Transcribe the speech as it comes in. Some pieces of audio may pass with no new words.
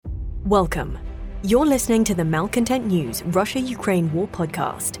Welcome. You're listening to the Malcontent News Russia-Ukraine War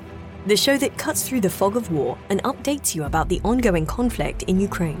podcast, the show that cuts through the fog of war and updates you about the ongoing conflict in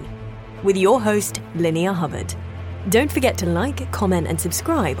Ukraine. With your host, Linnea Hubbard. Don't forget to like, comment, and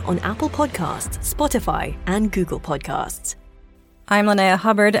subscribe on Apple Podcasts, Spotify, and Google Podcasts. I'm Linnea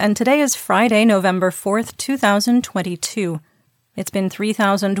Hubbard, and today is Friday, November 4th, 2022. It's been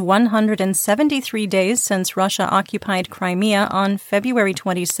 3,173 days since Russia occupied Crimea on February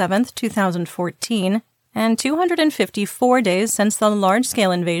 27, 2014, and 254 days since the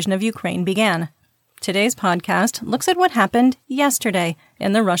large-scale invasion of Ukraine began. Today's podcast looks at what happened yesterday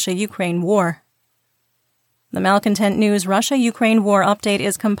in the Russia-Ukraine war. The Malcontent News Russia-Ukraine War Update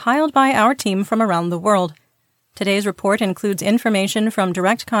is compiled by our team from around the world. Today's report includes information from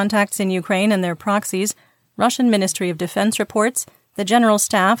direct contacts in Ukraine and their proxies, Russian Ministry of Defense reports, the General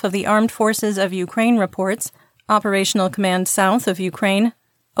Staff of the Armed Forces of Ukraine reports, Operational Command South of Ukraine,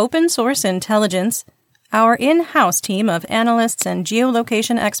 open source intelligence, our in-house team of analysts and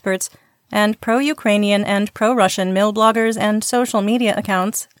geolocation experts, and pro-Ukrainian and pro-Russian mill bloggers and social media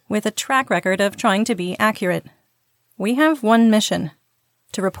accounts with a track record of trying to be accurate. We have one mission: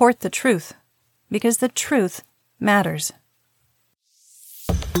 to report the truth, because the truth matters.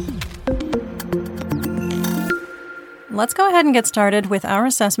 Let's go ahead and get started with our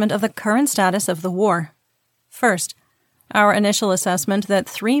assessment of the current status of the war. First, our initial assessment that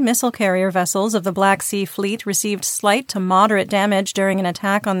 3 missile carrier vessels of the Black Sea Fleet received slight to moderate damage during an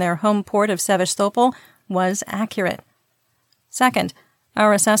attack on their home port of Sevastopol was accurate. Second,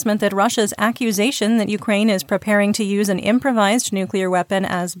 our assessment that Russia's accusation that Ukraine is preparing to use an improvised nuclear weapon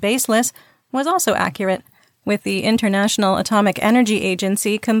as baseless was also accurate, with the International Atomic Energy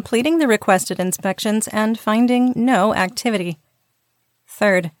Agency completing the requested inspections and finding no activity.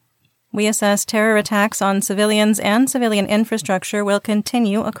 Third, we assess terror attacks on civilians and civilian infrastructure will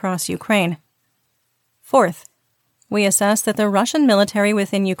continue across Ukraine. Fourth, we assess that the Russian military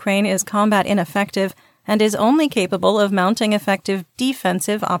within Ukraine is combat ineffective and is only capable of mounting effective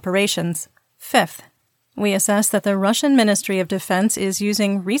defensive operations. Fifth, we assess that the Russian Ministry of Defense is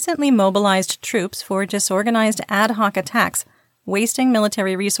using recently mobilized troops for disorganized ad hoc attacks, wasting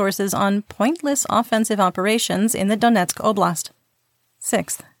military resources on pointless offensive operations in the Donetsk Oblast.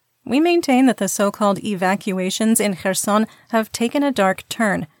 Sixth, we maintain that the so-called evacuations in Kherson have taken a dark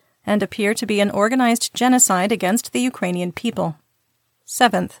turn and appear to be an organized genocide against the Ukrainian people.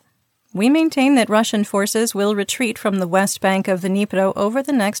 Seventh, we maintain that Russian forces will retreat from the west bank of the Dnipro over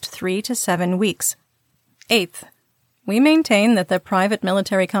the next 3 to 7 weeks. Eighth, we maintain that the private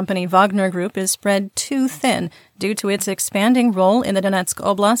military company Wagner Group is spread too thin due to its expanding role in the Donetsk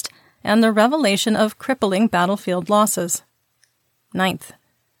Oblast and the revelation of crippling battlefield losses. Ninth,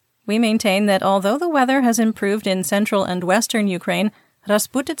 we maintain that although the weather has improved in central and western Ukraine,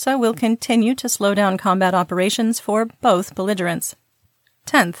 Rasputitsa will continue to slow down combat operations for both belligerents.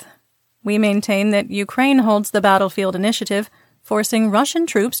 10th, we maintain that Ukraine holds the battlefield initiative, forcing Russian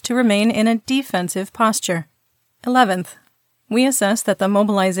troops to remain in a defensive posture. 11th, we assess that the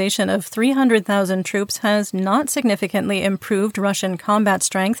mobilization of 300,000 troops has not significantly improved Russian combat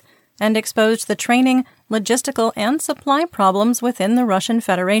strength and exposed the training, logistical, and supply problems within the Russian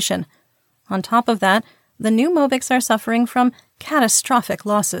Federation. On top of that, the new Mobics are suffering from catastrophic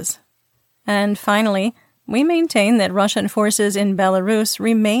losses. And finally, we maintain that Russian forces in Belarus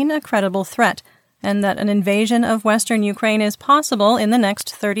remain a credible threat, and that an invasion of western Ukraine is possible in the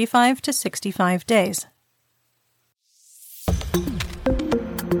next 35 to 65 days.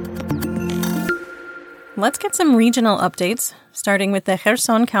 Let's get some regional updates, starting with the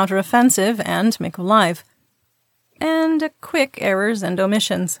Kherson counteroffensive and Mykolaiv. And quick errors and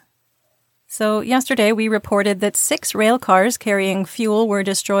omissions. So yesterday we reported that 6 rail cars carrying fuel were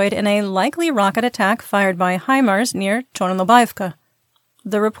destroyed in a likely rocket attack fired by HIMARS near Chornobaivka.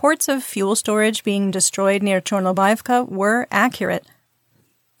 The reports of fuel storage being destroyed near Chornobaivka were accurate.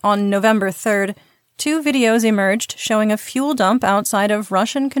 On November 3rd, 2 videos emerged showing a fuel dump outside of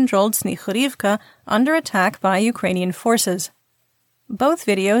Russian-controlled Snichurivka under attack by Ukrainian forces. Both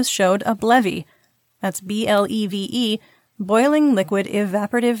videos showed a BLEVE, that's BLEVE, boiling liquid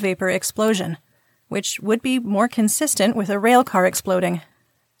evaporative vapor explosion, which would be more consistent with a rail car exploding.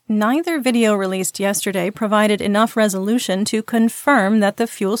 Neither video released yesterday provided enough resolution to confirm that the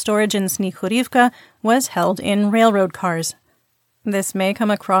fuel storage in Snichurivka was held in railroad cars. This may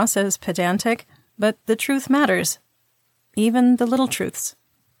come across as pedantic, but the truth matters. Even the little truths.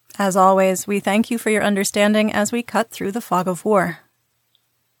 As always, we thank you for your understanding as we cut through the fog of war.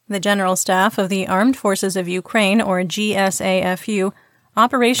 The General Staff of the Armed Forces of Ukraine, or GSAFU,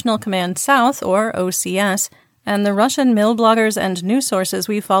 Operational Command South, or OCS, and the Russian mill bloggers and news sources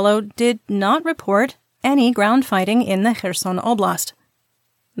we follow did not report any ground fighting in the Kherson Oblast.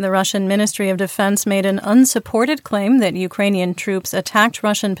 The Russian Ministry of Defense made an unsupported claim that Ukrainian troops attacked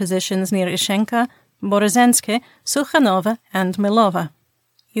Russian positions near Ishenka, Borozhenske, Sukhanova, and Milova.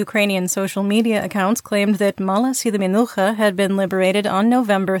 Ukrainian social media accounts claimed that Mala Silemenucha had been liberated on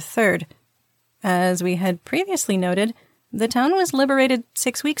November 3rd. As we had previously noted, the town was liberated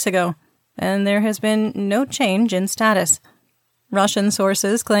 6 weeks ago, and there has been no change in status. Russian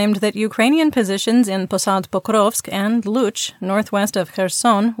sources claimed that Ukrainian positions in Posad Pokrovsk and Luch, northwest of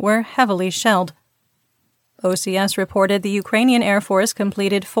Kherson, were heavily shelled. OCS reported the Ukrainian Air Force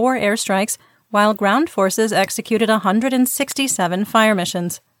completed 4 airstrikes, while ground forces executed 167 fire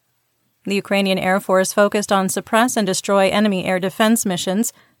missions. The Ukrainian Air Force focused on suppress and destroy enemy air defense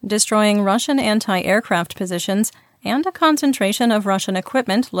missions, destroying Russian anti-aircraft positions, and a concentration of Russian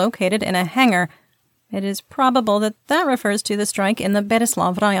equipment located in a hangar. It is probable that that refers to the strike in the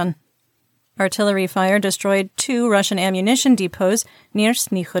Bereslav Rayon. Artillery fire destroyed 2 Russian ammunition depots near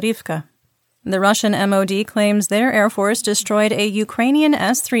Snichurivka. The Russian MOD claims their Air Force destroyed a Ukrainian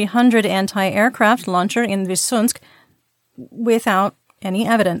S-300 anti-aircraft launcher in Vysunsk without any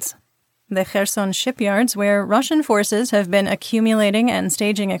evidence. The Kherson shipyards, where Russian forces have been accumulating and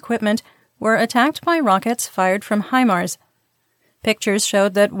staging equipment, were attacked by rockets fired from HIMARS. Pictures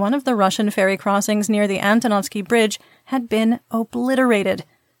showed that one of the Russian ferry crossings near the Antonovsky Bridge had been obliterated,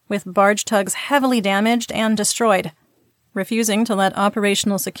 with barge tugs heavily damaged and destroyed. Refusing to let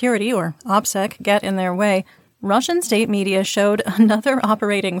operational security, or OPSEC, get in their way, Russian state media showed another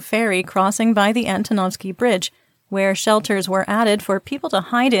operating ferry crossing by the Antonovsky Bridge, where shelters were added for people to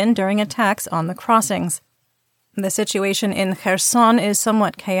hide in during attacks on the crossings. The situation in Kherson is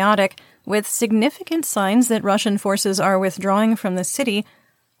somewhat chaotic, with significant signs that Russian forces are withdrawing from the city,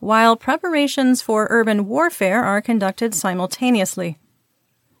 while preparations for urban warfare are conducted simultaneously.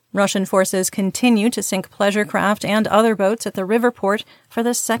 Russian forces continue to sink pleasure craft and other boats at the river port for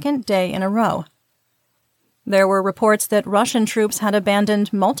the 2nd day in a row. There were reports that Russian troops had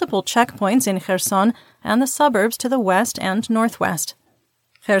abandoned multiple checkpoints in Kherson and the suburbs to the west and northwest.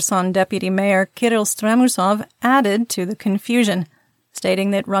 Kherson Deputy Mayor Kirill Stremusov added to the confusion,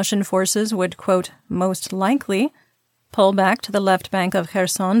 stating that Russian forces would, quote, most likely pull back to the left bank of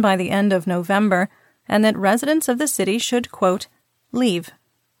Kherson by the end of November, and that residents of the city should, quote, leave.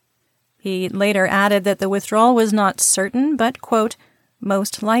 He later added that the withdrawal was not certain, but, quote,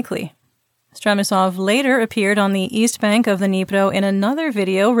 most likely. Stremusov later appeared on the east bank of the Dnipro in another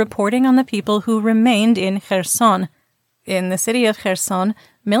video reporting on the people who remained in Kherson. In the city of Kherson,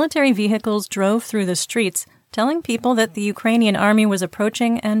 military vehicles drove through the streets, telling people that the Ukrainian army was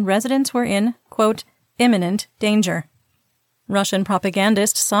approaching and residents were in, quote, imminent danger. Russian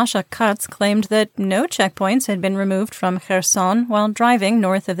propagandist Sasha Katz claimed that no checkpoints had been removed from Kherson while driving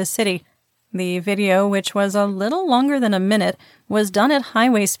north of the city. The video, which was a little longer than a minute, was done at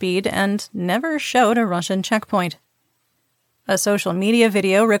highway speed and never showed a Russian checkpoint. A social media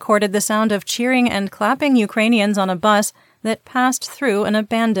video recorded the sound of cheering and clapping Ukrainians on a bus that passed through an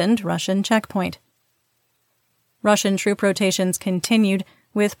abandoned Russian checkpoint. Russian troop rotations continued,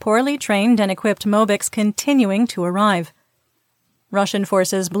 with poorly trained and equipped Mobics continuing to arrive. Russian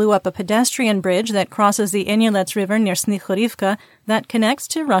forces blew up a pedestrian bridge that crosses the Inulets River near Snichurivka that connects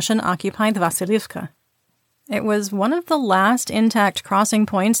to Russian-occupied Vasilivka. It was one of the last intact crossing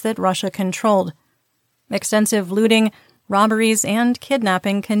points that Russia controlled. Extensive looting, robberies, and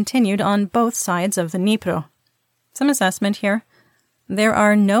kidnapping continued on both sides of the Dnipro. Some assessment here. There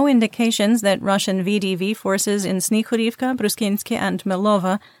are no indications that Russian VDV forces in Snichurivka, Bruskinsky, and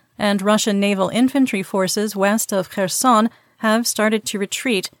Milova, and Russian naval infantry forces west of Kherson have started to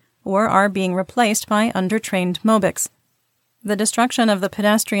retreat or are being replaced by undertrained Mobics. The destruction of the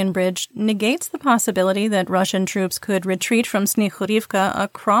pedestrian bridge negates the possibility that Russian troops could retreat from Snichurivka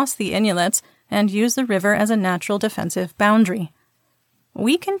across the Inulets and use the river as a natural defensive boundary.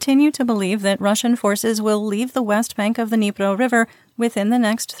 We continue to believe that Russian forces will leave the west bank of the Dnipro River within the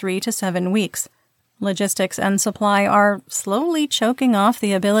next 3 to 7 weeks. Logistics and supply are slowly choking off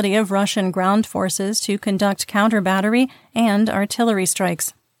the ability of Russian ground forces to conduct counter-battery and artillery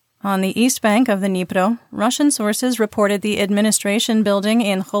strikes. On the east bank of the Dnipro, Russian sources reported the administration building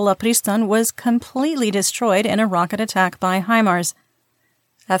in Khola Pristan was completely destroyed in a rocket attack by HIMARS.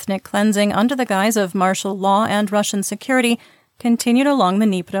 Ethnic cleansing under the guise of martial law and Russian security continued along the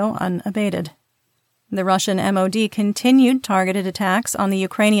Dnipro unabated. The Russian MOD continued targeted attacks on the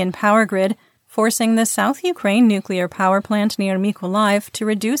Ukrainian power grid, forcing the South Ukraine nuclear power plant near Mykolaiv to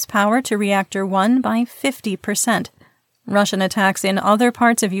reduce power to Reactor 1 by 50%. Russian attacks in other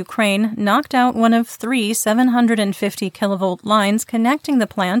parts of Ukraine knocked out one of 3 750 kilovolt lines connecting the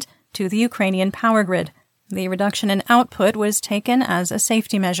plant to the Ukrainian power grid. The reduction in output was taken as a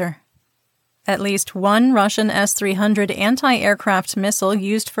safety measure. At least one Russian S-300 anti-aircraft missile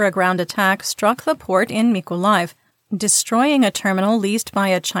used for a ground attack struck the port in Mykolaiv, destroying a terminal leased by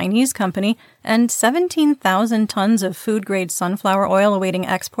a Chinese company and 17,000 tons of food-grade sunflower oil awaiting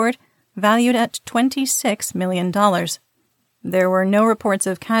export, valued at $26 million. There were no reports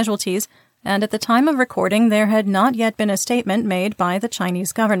of casualties, and at the time of recording there had not yet been a statement made by the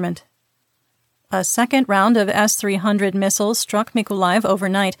Chinese government. A second round of S-300 missiles struck Mykolaiv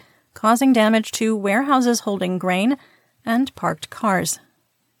overnight, causing damage to warehouses holding grain and parked cars.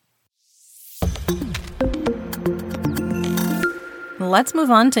 Let's move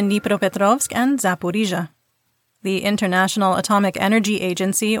on to Dnipropetrovsk and Zaporizhzhia. The International Atomic Energy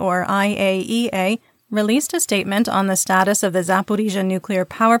Agency, or IAEA, released a statement on the status of the Zaporizhzhia nuclear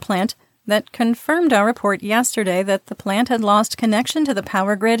power plant that confirmed our report yesterday that the plant had lost connection to the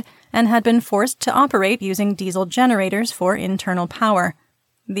power grid and had been forced to operate using diesel generators for internal power.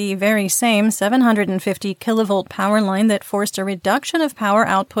 The very same 750 kilovolt power line that forced a reduction of power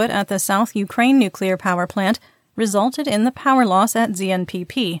output at the South Ukraine nuclear power plant resulted in the power loss at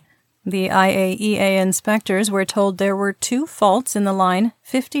ZNPP. The IAEA inspectors were told there were 2 faults in the line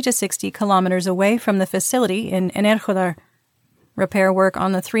 50 to 60 kilometers away from the facility in Enerhodar. Repair work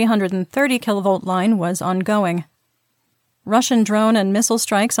on the 330 kilovolt line was ongoing. Russian drone and missile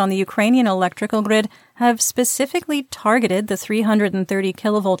strikes on the Ukrainian electrical grid have specifically targeted the 330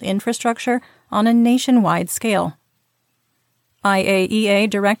 kilovolt infrastructure on a nationwide scale. IAEA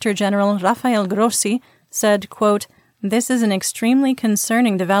Director General Rafael Grossi said, quote, "This is an extremely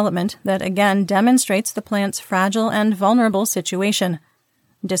concerning development that again demonstrates the plant's fragile and vulnerable situation.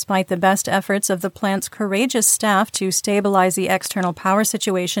 Despite the best efforts of the plant's courageous staff to stabilize the external power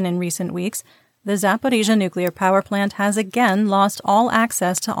situation in recent weeks, the Zaporizhzhia nuclear power plant has again lost all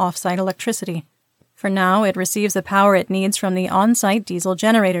access to off-site electricity. For now, it receives the power it needs from the on-site diesel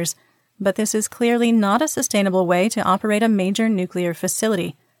generators, but this is clearly not a sustainable way to operate a major nuclear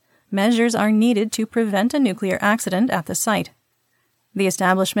facility. Measures are needed to prevent a nuclear accident at the site. The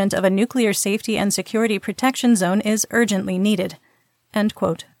establishment of a nuclear safety and security protection zone is urgently needed." End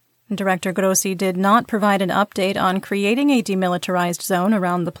quote. Director Grossi did not provide an update on creating a demilitarized zone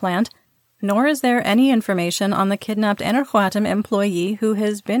around the plant, nor is there any information on the kidnapped Energoatom employee who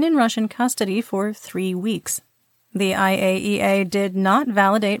has been in Russian custody for 3 weeks. The IAEA did not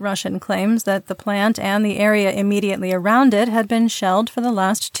validate Russian claims that the plant and the area immediately around it had been shelled for the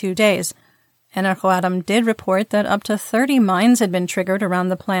last 2 days. Energoatom did report that up to 30 mines had been triggered around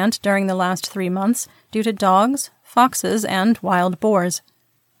the plant during the last 3 months due to dogs, foxes, and wild boars.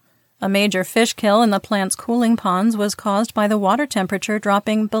 A major fish kill in the plant's cooling ponds was caused by the water temperature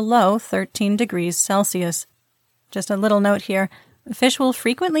dropping below 13 degrees Celsius. Just a little note here, fish will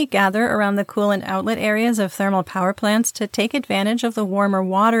frequently gather around the coolant outlet areas of thermal power plants to take advantage of the warmer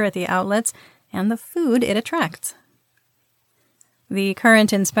water at the outlets and the food it attracts. The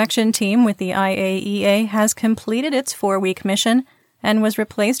current inspection team with the IAEA has completed its 4-week mission and was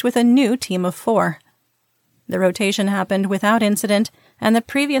replaced with a new team of 4. The rotation happened without incident, and the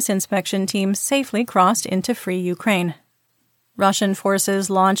previous inspection team safely crossed into free Ukraine. Russian forces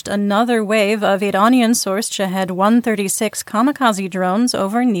launched another wave of Iranian-sourced Shahed-136 kamikaze drones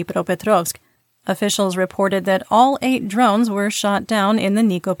over Dnipropetrovsk. Officials reported that all 8 drones were shot down in the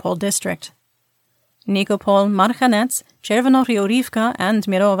Nikopol district. Nikopol, Marhanets, Chervonohrivka, and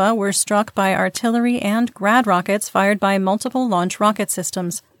Mirova were struck by artillery and Grad rockets fired by Multiple Launch Rocket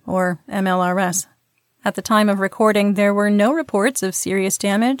Systems, or MLRS. At the time of recording, there were no reports of serious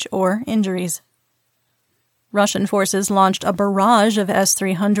damage or injuries. Russian forces launched a barrage of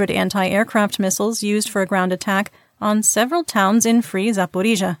S-300 anti-aircraft missiles used for a ground attack on several towns in free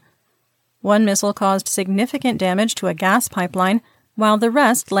Zaporizhzhia. One missile caused significant damage to a gas pipeline, while the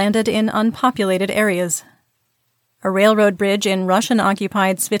rest landed in unpopulated areas. A railroad bridge in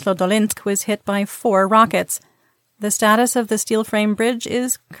Russian-occupied Svitlodolinsk was hit by 4 rockets. The status of the steel frame bridge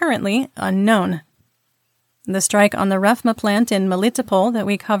is currently unknown. The strike on the Refma plant in Melitopol that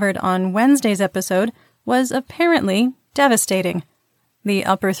we covered on Wednesday's episode was apparently devastating. The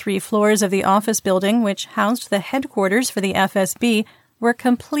upper 3 floors of the office building, which housed the headquarters for the FSB, were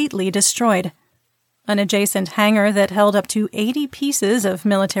completely destroyed. An adjacent hangar that held up to 80 pieces of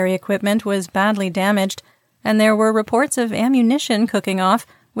military equipment was badly damaged, and there were reports of ammunition cooking off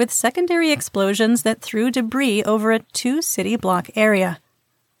with secondary explosions that threw debris over a 2-city block area.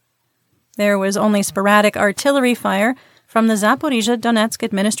 There was only sporadic artillery fire from the Zaporizhzhia-Donetsk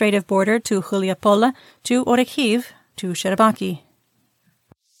administrative border to Huliapole to Orekhiv to Sherbaki.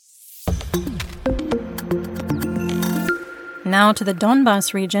 Now to the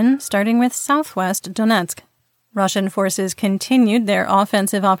Donbas region, starting with southwest Donetsk. Russian forces continued their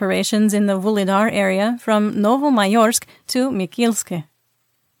offensive operations in the Vuhledar area from Novomayorsk to Mikilsk.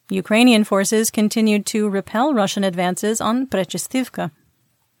 Ukrainian forces continued to repel Russian advances on Prechestivka.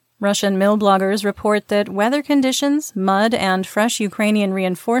 Russian mill bloggers report that weather conditions, mud, and fresh Ukrainian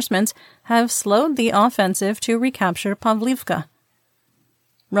reinforcements have slowed the offensive to recapture Pavlivka.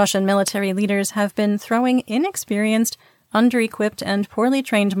 Russian military leaders have been throwing inexperienced, under-equipped, and poorly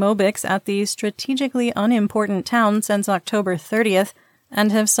trained Mobiks at the strategically unimportant town since October 30th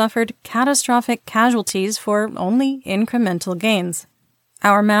and have suffered catastrophic casualties for only incremental gains.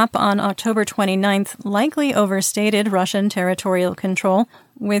 Our map on October 29th likely overstated Russian territorial control,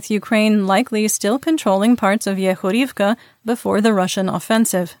 with Ukraine likely still controlling parts of Yekhovivka before the Russian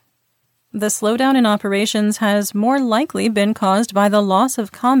offensive. The slowdown in operations has more likely been caused by the loss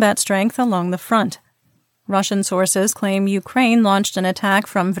of combat strength along the front. Russian sources claim Ukraine launched an attack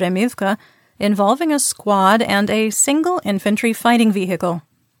from Vremivka involving a squad and a single infantry fighting vehicle.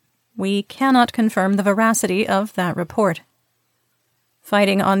 We cannot confirm the veracity of that report.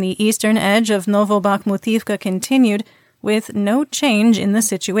 Fighting on the eastern edge of Novobakhmutivka continued, with no change in the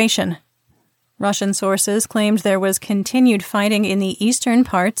situation. Russian sources claimed there was continued fighting in the eastern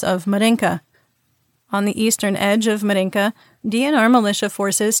parts of Marinka. On the eastern edge of Marinka, DNR militia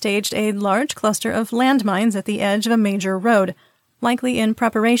forces staged a large cluster of landmines at the edge of a major road, likely in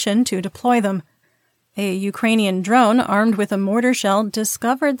preparation to deploy them. A Ukrainian drone armed with a mortar shell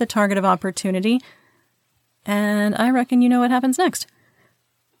discovered the target of opportunity, and I reckon you know what happens next.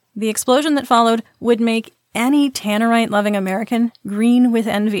 The explosion that followed would make any Tannerite-loving American green with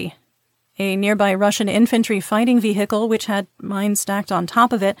envy. A nearby Russian infantry fighting vehicle, which had mines stacked on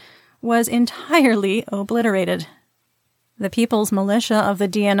top of it, was entirely obliterated. The People's Militia of the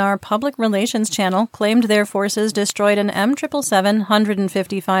DNR Public Relations Channel claimed their forces destroyed an M777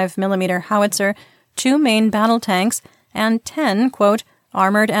 155mm howitzer, 2 main battle tanks, and 10, quote,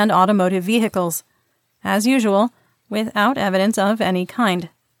 armored and automotive vehicles. As usual, without evidence of any kind.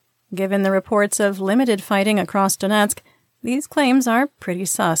 Given the reports of limited fighting across Donetsk, these claims are pretty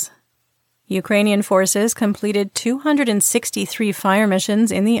sus. Ukrainian forces completed 263 fire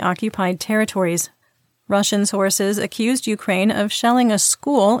missions in the occupied territories. Russian sources accused Ukraine of shelling a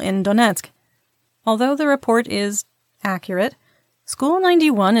school in Donetsk. Although the report is accurate, School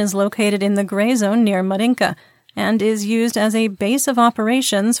 91 is located in the gray zone near Marinka and is used as a base of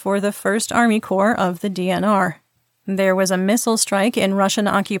operations for the 1st Army Corps of the DNR. There was a missile strike in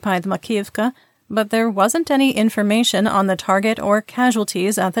Russian-occupied Makivka, but there wasn't any information on the target or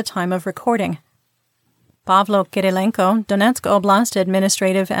casualties at the time of recording. Pavlo Kirilenko, Donetsk Oblast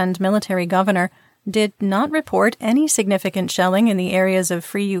administrative and military governor, did not report any significant shelling in the areas of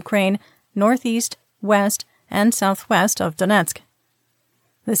Free Ukraine, northeast, west, and southwest of Donetsk.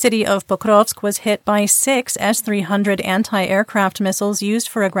 The city of Pokrovsk was hit by 6 S-300 anti-aircraft missiles used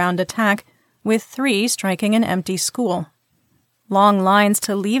for a ground attack, with 3 striking an empty school. Long lines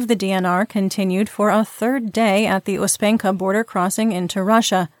to leave the DNR continued for a third day at the Uspenka border crossing into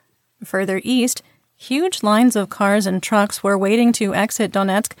Russia. Further east, huge lines of cars and trucks were waiting to exit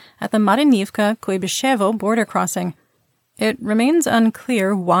Donetsk at the Marinivka-Kuybyshevo border crossing. It remains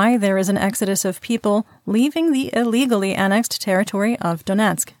unclear why there is an exodus of people leaving the illegally annexed territory of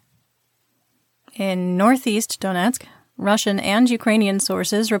Donetsk. In northeast Donetsk, Russian and Ukrainian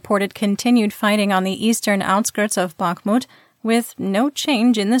sources reported continued fighting on the eastern outskirts of Bakhmut, with no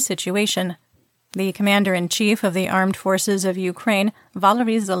change in the situation. The commander-in-chief of the armed forces of Ukraine,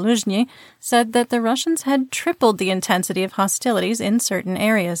 Valery Zaluzhny, said that the Russians had tripled the intensity of hostilities in certain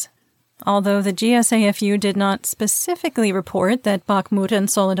areas. Although the GSAFU did not specifically report that Bakhmut and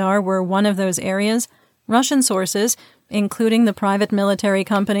Soledar were one of those areas, Russian sources, including the private military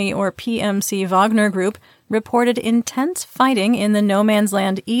company or PMC Wagner Group, reported intense fighting in the no-man's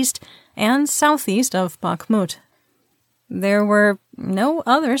land east and southeast of Bakhmut. There were no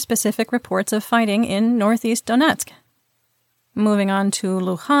other specific reports of fighting in northeast Donetsk. Moving on to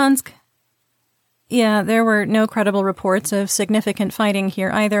Luhansk. Yeah, there were no credible reports of significant fighting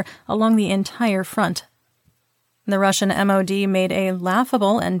here either along the entire front. The Russian MOD made a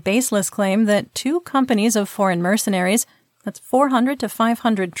laughable and baseless claim that 2 companies of foreign mercenaries, that's 400 to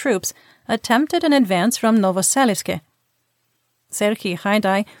 500 troops, attempted an advance from Novoselivsk. Serhiy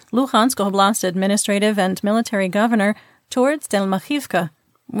Haidai, Luhansk Oblast administrative and military governor, toured Stelmachivka,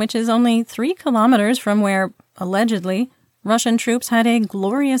 which is only 3 kilometers from where, allegedly, Russian troops had a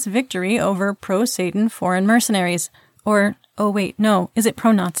glorious victory over pro-Satan foreign mercenaries. Or, oh wait, no, is it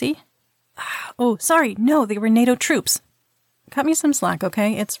pro-Nazi? Oh, sorry, no, they were NATO troops. Cut me some slack,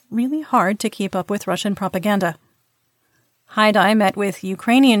 okay? It's really hard to keep up with Russian propaganda. Haidai met with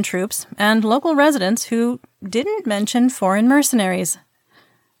Ukrainian troops and local residents who didn't mention foreign mercenaries.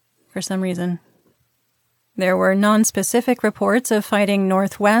 For some reason. There were non-specific reports of fighting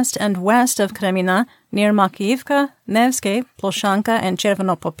northwest and west of Kremina, near Makiivka, Nevsky, Ploshanka, and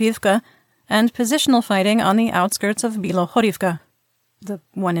Chervonopopivka, and positional fighting on the outskirts of Bilohorivka, the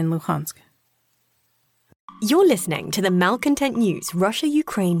one in Luhansk. You're listening to the Malcontent News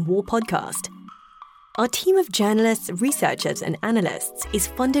Russia-Ukraine War Podcast. Our team of journalists, researchers, and analysts is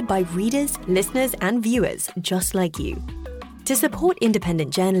funded by readers, listeners, and viewers just like you. To support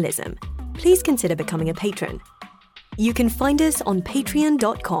independent journalism, please consider becoming a patron. You can find us on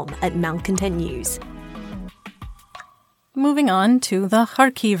patreon.com/Malcontent News. Moving on to the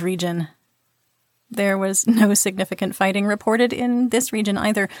Kharkiv region. There was no significant fighting reported in this region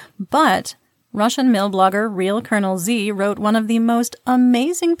either, but Russian mill blogger Real Colonel Z wrote one of the most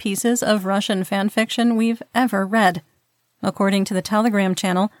amazing pieces of Russian fanfiction we've ever read. According to the Telegram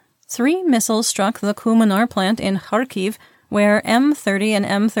channel, 3 missiles struck the Kumanar plant in Kharkiv, where M30 and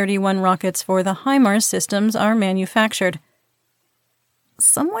M31 rockets for the HIMARS systems are manufactured.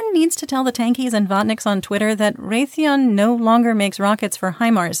 Someone needs to tell the tankies and vatniks on Twitter that Raytheon no longer makes rockets for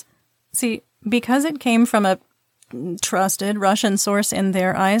HIMARS. See, because it came from a trusted Russian source in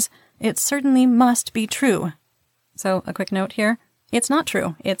their eyes, it certainly must be true. So, a quick note here. It's not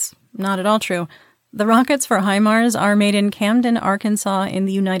true. It's not at all true. The rockets for HIMARS are made in Camden, Arkansas in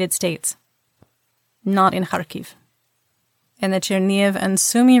the United States. Not in Kharkiv. In the Chernihiv and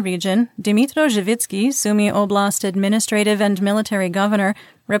Sumy region, Dmytro Zhivitsky, Sumy Oblast administrative and military governor,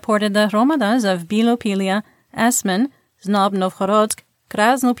 reported the hromadas of Bilopilia, Esmen, Znobnovhorodsk,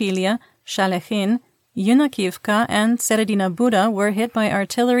 Krasnopilia, Shalechin, Yunakivka, and Seredina Buda were hit by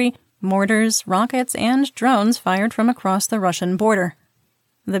artillery, mortars, rockets, and drones fired from across the Russian border.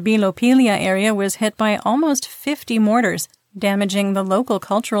 The Bilopilia area was hit by almost 50 mortars, damaging the local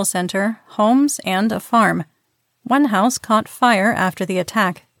cultural center, homes, and a farm. One house caught fire after the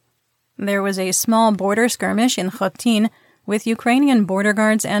attack. There was a small border skirmish in Khotin, with Ukrainian border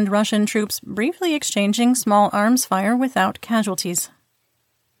guards and Russian troops briefly exchanging small arms fire without casualties.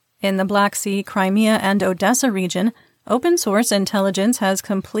 In the Black Sea, Crimea, and Odessa region, open-source intelligence has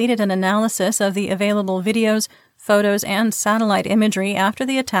completed an analysis of the available videos, photos, and satellite imagery after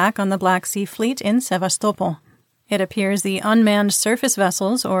the attack on the Black Sea Fleet in Sevastopol. It appears the unmanned surface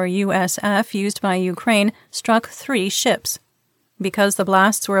vessels, or USF, used by Ukraine struck 3 ships. Because the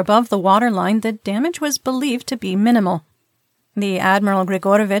blasts were above the waterline, the damage was believed to be minimal. The Admiral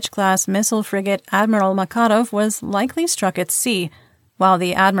Grigorovich-class missile frigate Admiral Makarov was likely struck at sea, while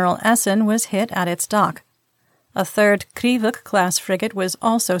the Admiral Essen was hit at its dock. A third Krivuk-class frigate was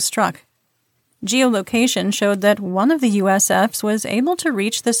also struck. Geolocation showed that one of the USFs was able to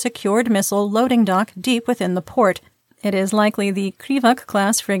reach the secured missile loading dock deep within the port. It is likely the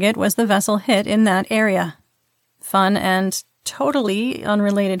Krivuk-class frigate was the vessel hit in that area. Fun and totally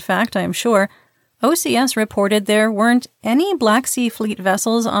unrelated fact, I'm sure, OCS reported there weren't any Black Sea Fleet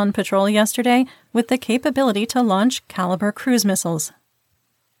vessels on patrol yesterday with the capability to launch Caliber cruise missiles.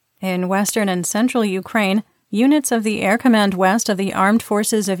 In western and central Ukraine, units of the Air Command West of the Armed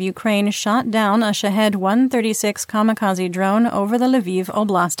Forces of Ukraine shot down a Shahed 136 kamikaze drone over the Lviv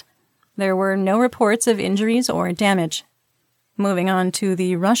Oblast. There were no reports of injuries or damage. Moving on to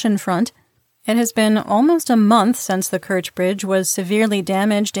the Russian front, it has been almost a month since the Kerch Bridge was severely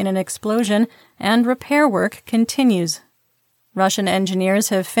damaged in an explosion, and repair work continues. Russian engineers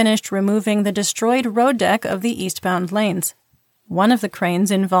have finished removing the destroyed road deck of the eastbound lanes. One of the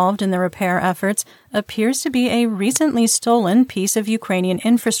cranes involved in the repair efforts appears to be a recently stolen piece of Ukrainian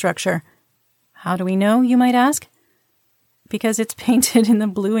infrastructure. How do we know, you might ask? Because it's painted in the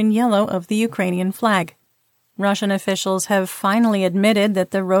blue and yellow of the Ukrainian flag. Russian officials have finally admitted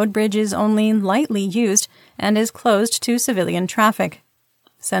that the road bridge is only lightly used and is closed to civilian traffic.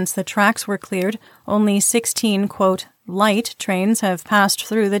 Since the tracks were cleared, only 16, quote, light trains have passed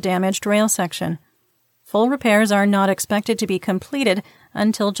through the damaged rail section. Full repairs are not expected to be completed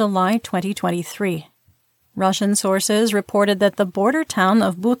until July 2023. Russian sources reported that the border town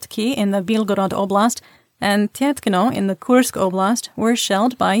of Butki in the Belgorod Oblast and Tietkino in the Kursk Oblast were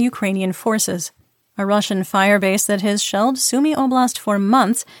shelled by Ukrainian forces. A Russian firebase that has shelled Sumy Oblast for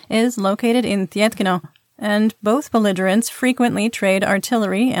months is located in Tietkino, and both belligerents frequently trade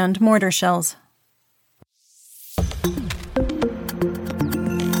artillery and mortar shells.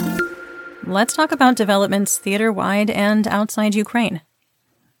 Let's talk about developments theater-wide and outside Ukraine.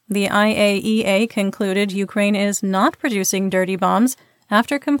 The IAEA concluded Ukraine is not producing dirty bombs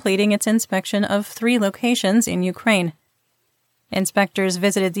after completing its inspection of 3 locations in Ukraine. Inspectors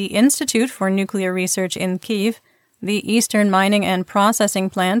visited the Institute for Nuclear Research in Kyiv, the Eastern Mining and Processing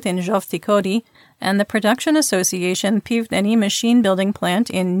Plant in Zhovtikody, and the Production Association Pivdeny Machine Building Plant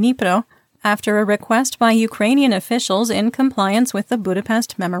in Dnipro, after a request by Ukrainian officials in compliance with the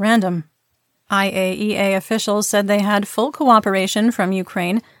Budapest Memorandum. IAEA officials said they had full cooperation from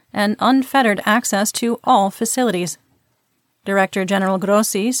Ukraine and unfettered access to all facilities. Director General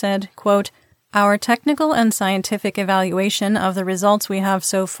Grossi said, quote, "Our technical and scientific evaluation of the results we have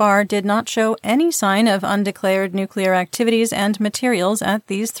so far did not show any sign of undeclared nuclear activities and materials at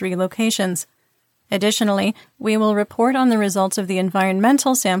these 3 locations. Additionally, we will report on the results of the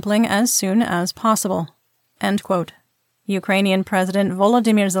environmental sampling as soon as possible." End quote. Ukrainian President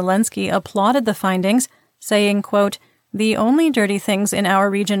Volodymyr Zelensky applauded the findings, saying, quote, "The only dirty things in our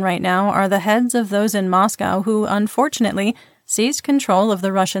region right now are the heads of those in Moscow who, unfortunately, seized control of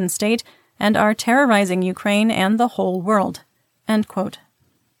the Russian state and are terrorizing Ukraine and the whole world." End quote.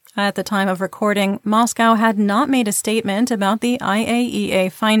 At the time of recording, Moscow had not made a statement about the IAEA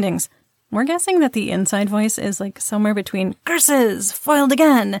findings. We're guessing that the inside voice is like somewhere between "curses, foiled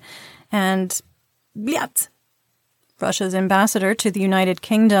again," and "blyat." Russia's ambassador to the United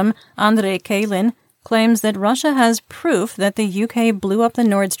Kingdom, Andrei Kailin, claims that Russia has proof that the UK blew up the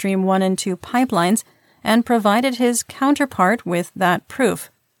Nord Stream 1 and 2 pipelines and provided his counterpart with that proof.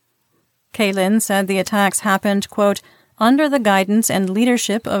 Kailin said the attacks happened, quote, "under the guidance and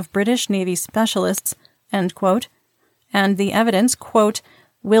leadership of British Navy specialists," end quote, and the evidence, quote,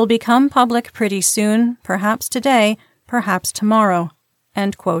 "will become public pretty soon, perhaps today, perhaps tomorrow,"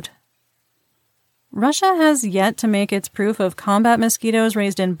 end quote. Russia has yet to make its proof of combat mosquitoes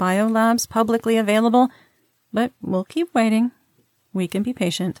raised in biolabs publicly available, but we'll keep waiting. We can be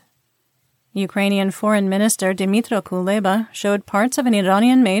patient. Ukrainian Foreign Minister Dmytro Kuleba showed parts of an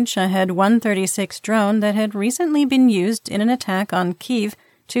Iranian-made Shahed-136 drone that had recently been used in an attack on Kyiv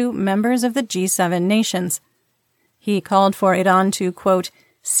to members of the G7 nations. He called for Iran to, quote,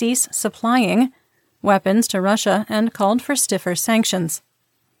 "cease supplying" weapons to Russia and called for stiffer sanctions.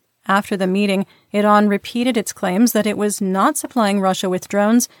 After the meeting, Iran repeated its claims that it was not supplying Russia with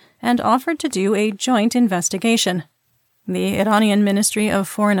drones and offered to do a joint investigation. The Iranian Ministry of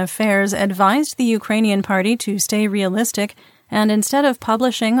Foreign Affairs advised the Ukrainian party to stay realistic and, instead of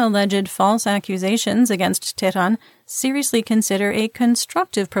publishing alleged false accusations against Tehran, seriously consider a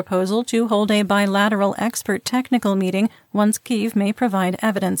constructive proposal to hold a bilateral expert technical meeting once Kyiv may provide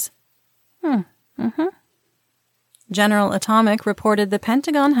evidence. General Atomic reported the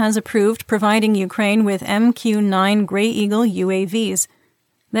Pentagon has approved providing Ukraine with MQ-9 Grey Eagle UAVs.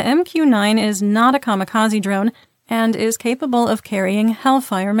 The MQ-9 is not a kamikaze drone and is capable of carrying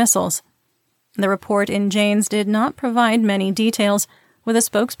Hellfire missiles. The report in Janes did not provide many details, with a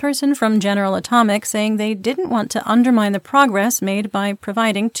spokesperson from General Atomic saying they didn't want to undermine the progress made by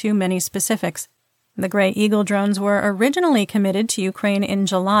providing too many specifics. The Grey Eagle drones were originally committed to Ukraine in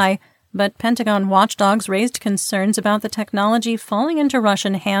July, but Pentagon watchdogs raised concerns about the technology falling into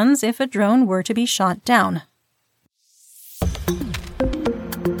Russian hands if a drone were to be shot down.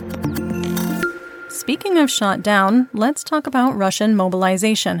 Speaking of shot down, let's talk about Russian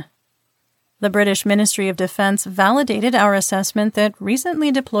mobilization. The British Ministry of Defense validated our assessment that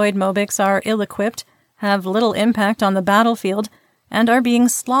recently deployed Mobics are ill-equipped, have little impact on the battlefield, and are being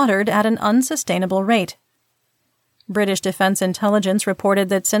slaughtered at an unsustainable rate. British Defense Intelligence reported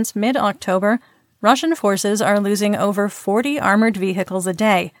that since mid-October, Russian forces are losing over 40 armored vehicles a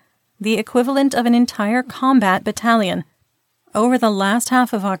day, the equivalent of an entire combat battalion. Over the last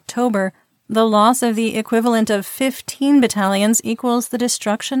half of October, the loss of the equivalent of 15 battalions equals the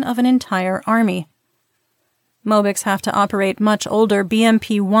destruction of an entire army. Mobics have to operate much older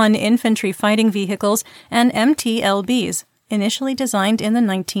BMP-1 infantry fighting vehicles and MTLBs, initially designed in the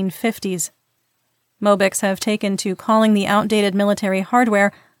 1950s. Mobics have taken to calling the outdated military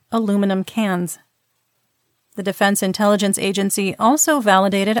hardware aluminum cans. The Defense Intelligence Agency also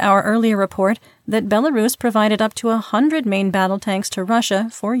validated our earlier report that Belarus provided up to 100 main battle tanks to Russia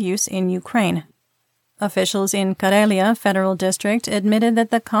for use in Ukraine. Officials in Karelia Federal District admitted that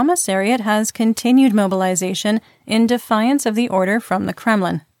the commissariat has continued mobilization in defiance of the order from the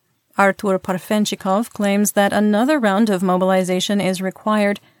Kremlin. Artur Parfenchikov claims that another round of mobilization is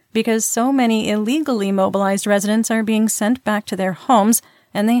required because so many illegally mobilized residents are being sent back to their homes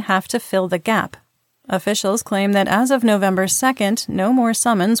and they have to fill the gap. Officials claim that as of November 2nd, no more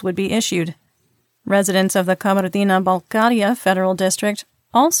summons would be issued. Residents of the Kabardino-Balkaria Federal District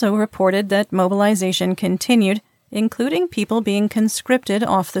also reported that mobilization continued, including people being conscripted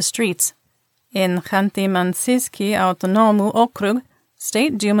off the streets. In Khanty-Mansiyski Autonomu Okrug,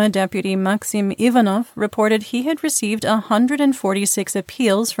 State Duma Deputy Maxim Ivanov reported he had received 146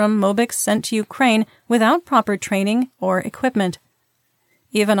 appeals from Mobics sent to Ukraine without proper training or equipment.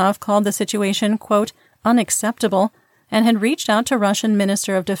 Ivanov called the situation, quote, unacceptable, and had reached out to Russian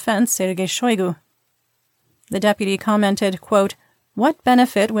Minister of Defense Sergei Shoigu. The deputy commented, quote, what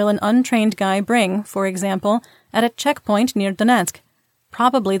benefit will an untrained guy bring, for example, at a checkpoint near Donetsk?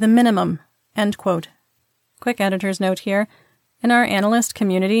 Probably the minimum, end quote. Quick editor's note here. In our analyst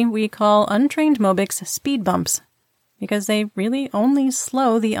community, we call untrained Mobics speed bumps, because they really only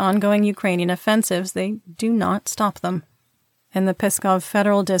slow the ongoing Ukrainian offensives, they do not stop them. In the Pskov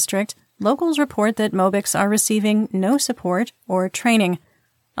Federal District, locals report that Mobics are receiving no support or training.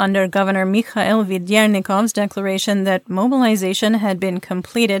 Under Governor Mikhail Vedernikov's declaration that mobilization had been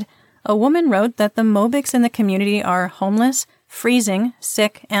completed, a woman wrote that the Mobics in the community are homeless, freezing,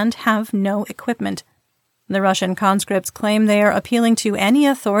 sick, and have no equipment. The Russian conscripts claim they are appealing to any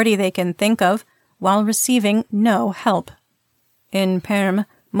authority they can think of while receiving no help. In Perm,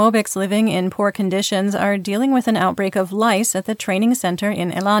 Mobics living in poor conditions are dealing with an outbreak of lice at the training center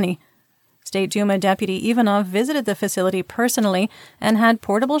in Elani. State Duma Deputy Ivanov visited the facility personally and had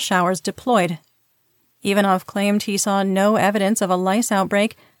portable showers deployed. Ivanov claimed he saw no evidence of a lice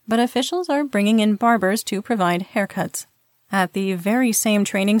outbreak, but officials are bringing in barbers to provide haircuts. At the very same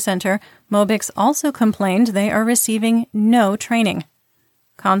training center, Mobics also complained they are receiving no training.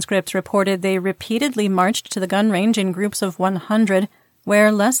 Conscripts reported they repeatedly marched to the gun range in groups of 100,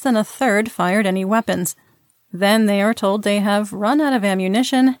 where less than a third fired any weapons. Then they are told they have run out of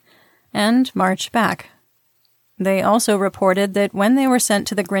ammunition and march back. They also reported that when they were sent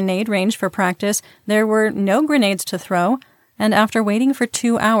to the grenade range for practice, there were no grenades to throw, and after waiting for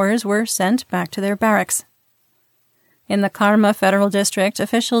 2 hours were sent back to their barracks. In the Karma Federal District,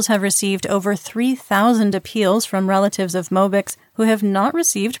 officials have received over 3,000 appeals from relatives of Mobics who have not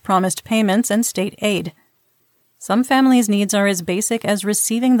received promised payments and state aid. Some families' needs are as basic as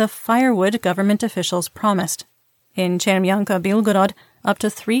receiving the firewood government officials promised. In Chermyanka-Bilgorod, up to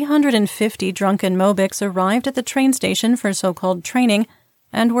 350 drunken Mobics arrived at the train station for so-called training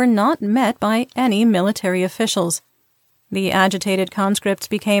and were not met by any military officials. The agitated conscripts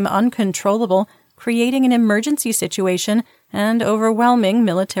became uncontrollable, creating an emergency situation and overwhelming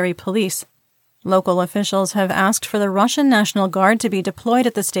military police. Local officials have asked for the Russian National Guard to be deployed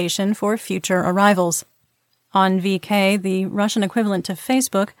at the station for future arrivals. On VK, the Russian equivalent to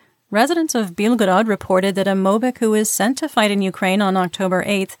Facebook, residents of Bilgorod reported that a Mobic who was sent to fight in Ukraine on October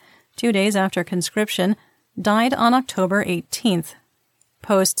 8th, 2 days after conscription, died on October 18th.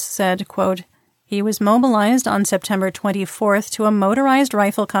 Posts said, quote, he was mobilized on September 24th to a motorized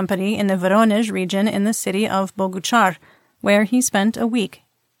rifle company in the Voronezh region in the city of Boguchar, where he spent a week.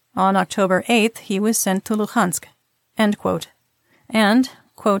 On October 8th, he was sent to Luhansk. End quote. And,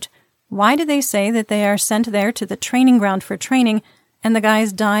 quote, why do they say that they are sent there to the training ground for training and the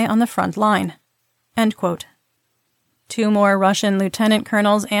guys die on the front line? End quote. 2 more Russian lieutenant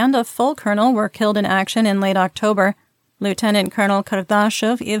colonels and a full colonel were killed in action in late October. Lieutenant Colonel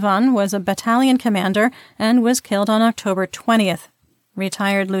Kardashev Ivan was a battalion commander and was killed on October 20th.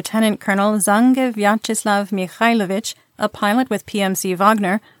 Retired Lieutenant Colonel Zange Vyacheslav Mikhailovich, a pilot with PMC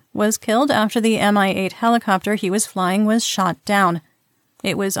Wagner, was killed after the Mi-8 helicopter he was flying was shot down.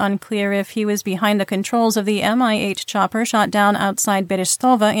 It was unclear if he was behind the controls of the Mi-8 chopper shot down outside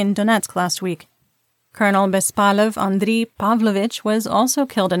Berestova in Donetsk last week. Colonel Bespalov Andriy Pavlovich was also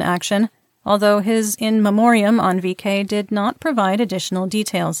killed in action, although his in memoriam on VK did not provide additional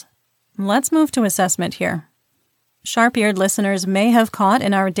details. Let's move to assessment here. Sharp-eared listeners may have caught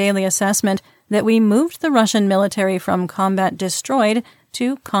in our daily assessment that we moved the Russian military from combat destroyed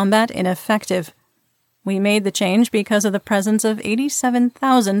to combat ineffective. We made the change because of the presence of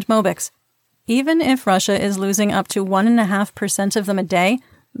 87,000 Mobics. Even if Russia is losing up to 1.5% of them a day,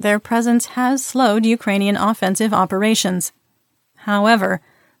 their presence has slowed Ukrainian offensive operations. However,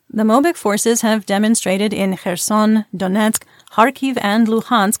 the Mobic forces have demonstrated in Kherson, Donetsk, Kharkiv, and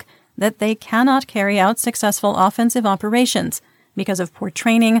Luhansk that they cannot carry out successful offensive operations because of poor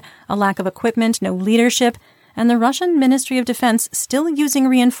training, a lack of equipment, no leadership, and the Russian Ministry of Defense still using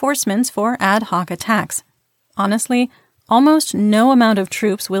reinforcements for ad hoc attacks. Honestly, almost no amount of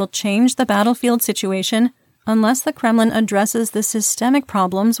troops will change the battlefield situation unless the Kremlin addresses the systemic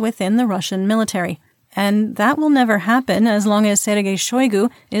problems within the Russian military. And that will never happen as long as Sergei Shoigu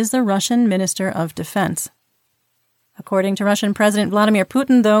is the Russian Minister of Defense. According to Russian President Vladimir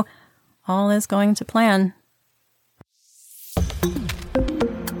Putin, though, all is going to plan.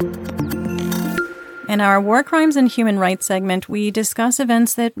 In our War Crimes and Human Rights segment, we discuss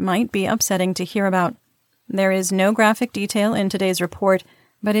events that might be upsetting to hear about. There is no graphic detail in today's report,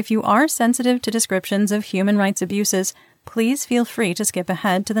 but if you are sensitive to descriptions of human rights abuses, please feel free to skip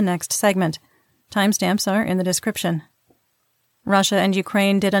ahead to the next segment. Timestamps are in the description. Russia and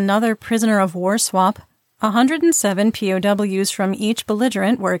Ukraine did another prisoner of war swap. 107 POWs from each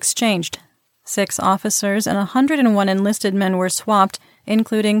belligerent were exchanged. 6 officers and 101 enlisted men were swapped,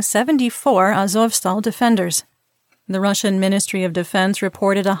 including 74 Azovstal defenders. The Russian Ministry of Defense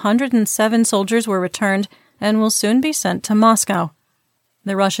reported 107 soldiers were returned and will soon be sent to Moscow.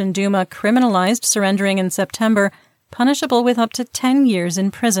 The Russian Duma criminalized surrendering in September, punishable with up to 10 years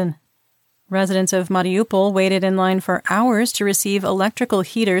in prison. Residents of Mariupol waited in line for hours to receive electrical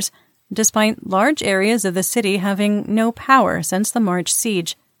heaters, despite large areas of the city having no power since the March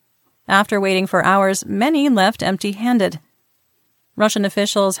siege. After waiting for hours, many left empty-handed. Russian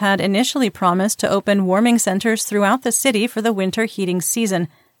officials had initially promised to open warming centers throughout the city for the winter heating season,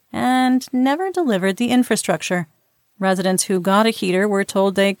 and never delivered the infrastructure. Residents who got a heater were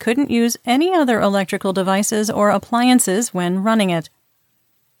told they couldn't use any other electrical devices or appliances when running it.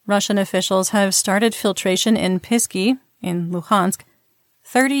 Russian officials have started filtration in Pisky, in Luhansk.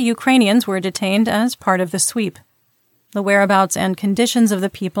 30 Ukrainians were detained as part of the sweep. The whereabouts and conditions of the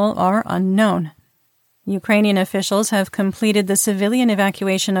people are unknown. Ukrainian officials have completed the civilian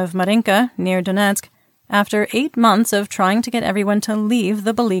evacuation of Marinka, near Donetsk, after 8 months of trying to get everyone to leave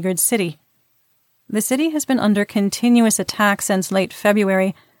the beleaguered city. The city has been under continuous attack since late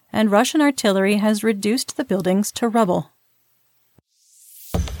February, and Russian artillery has reduced the buildings to rubble.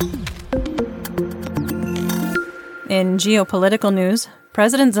 In geopolitical news,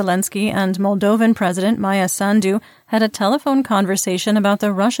 President Zelensky and Moldovan President Maya Sandu had a telephone conversation about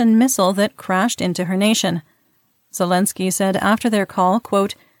the Russian missile that crashed into her nation. Zelensky said after their call,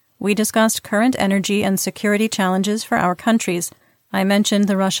 quote, "We discussed current energy and security challenges for our countries. I mentioned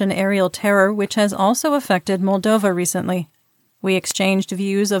the Russian aerial terror, which has also affected Moldova recently. We exchanged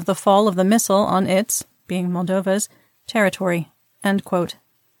views of the fall of the missile on its, being Moldova's, territory." End quote.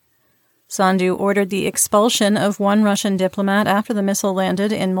 Sandu ordered the expulsion of one Russian diplomat after the missile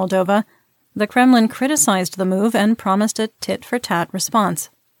landed in Moldova. The Kremlin criticized the move and promised a tit-for-tat response.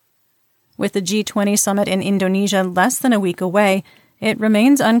 With the G20 summit in Indonesia less than a week away, it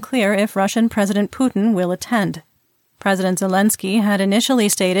remains unclear if Russian President Putin will attend. President Zelensky had initially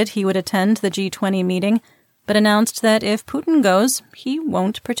stated he would attend the G20 meeting, but announced that if Putin goes, he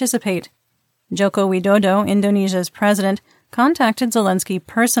won't participate. Joko Widodo, Indonesia's president, contacted Zelensky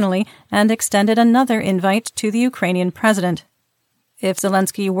personally and extended another invite to the Ukrainian president. If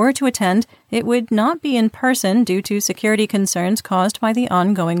Zelensky were to attend, it would not be in person due to security concerns caused by the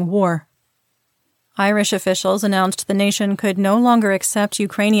ongoing war. Irish officials announced the nation could no longer accept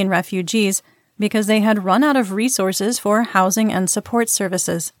Ukrainian refugees because they had run out of resources for housing and support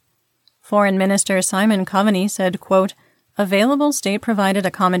services. Foreign Minister Simon Coveney said, quote, "Available state-provided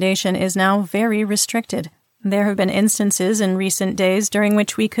accommodation is now very restricted. There have been instances in recent days during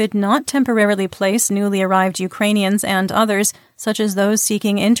which we could not temporarily place newly arrived Ukrainians and others, such as those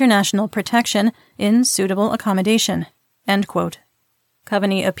seeking international protection, in suitable accommodation." End quote.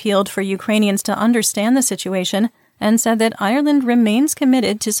 Coveney appealed for Ukrainians to understand the situation and said that Ireland remains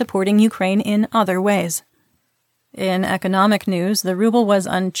committed to supporting Ukraine in other ways. In economic news, the ruble was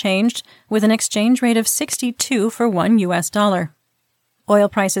unchanged, with an exchange rate of 62 for $1. Oil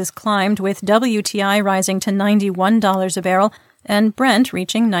prices climbed, with WTI rising to $91 a barrel and Brent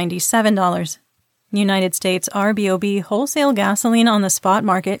reaching $97. United States RBOB wholesale gasoline on the spot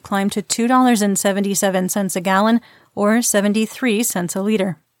market climbed to $2.77 a gallon, or 73 cents a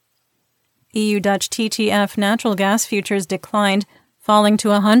liter. EU Dutch TTF natural gas futures declined, falling to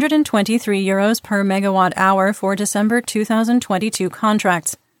 €123 per megawatt-hour for December 2022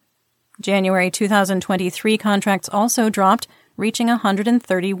 contracts. January 2023 contracts also dropped, reaching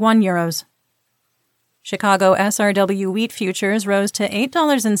 €131. Chicago SRW wheat futures rose to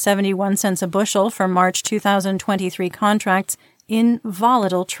 $8.71 a bushel for March 2023 contracts in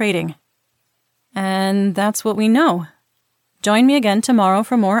volatile trading. And that's what we know. Join me again tomorrow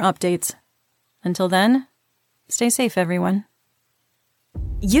for more updates. Until then, stay safe, everyone.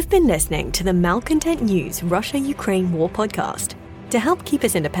 You've been listening to the Malcontent News Russia-Ukraine War podcast. To help keep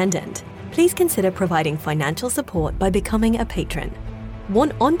us independent, please consider providing financial support by becoming a patron.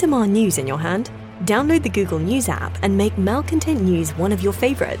 Want on-demand news in your hand? Download the Google News app and make Malcontent News one of your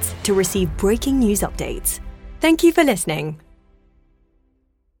favorites to receive breaking news updates. Thank you for listening.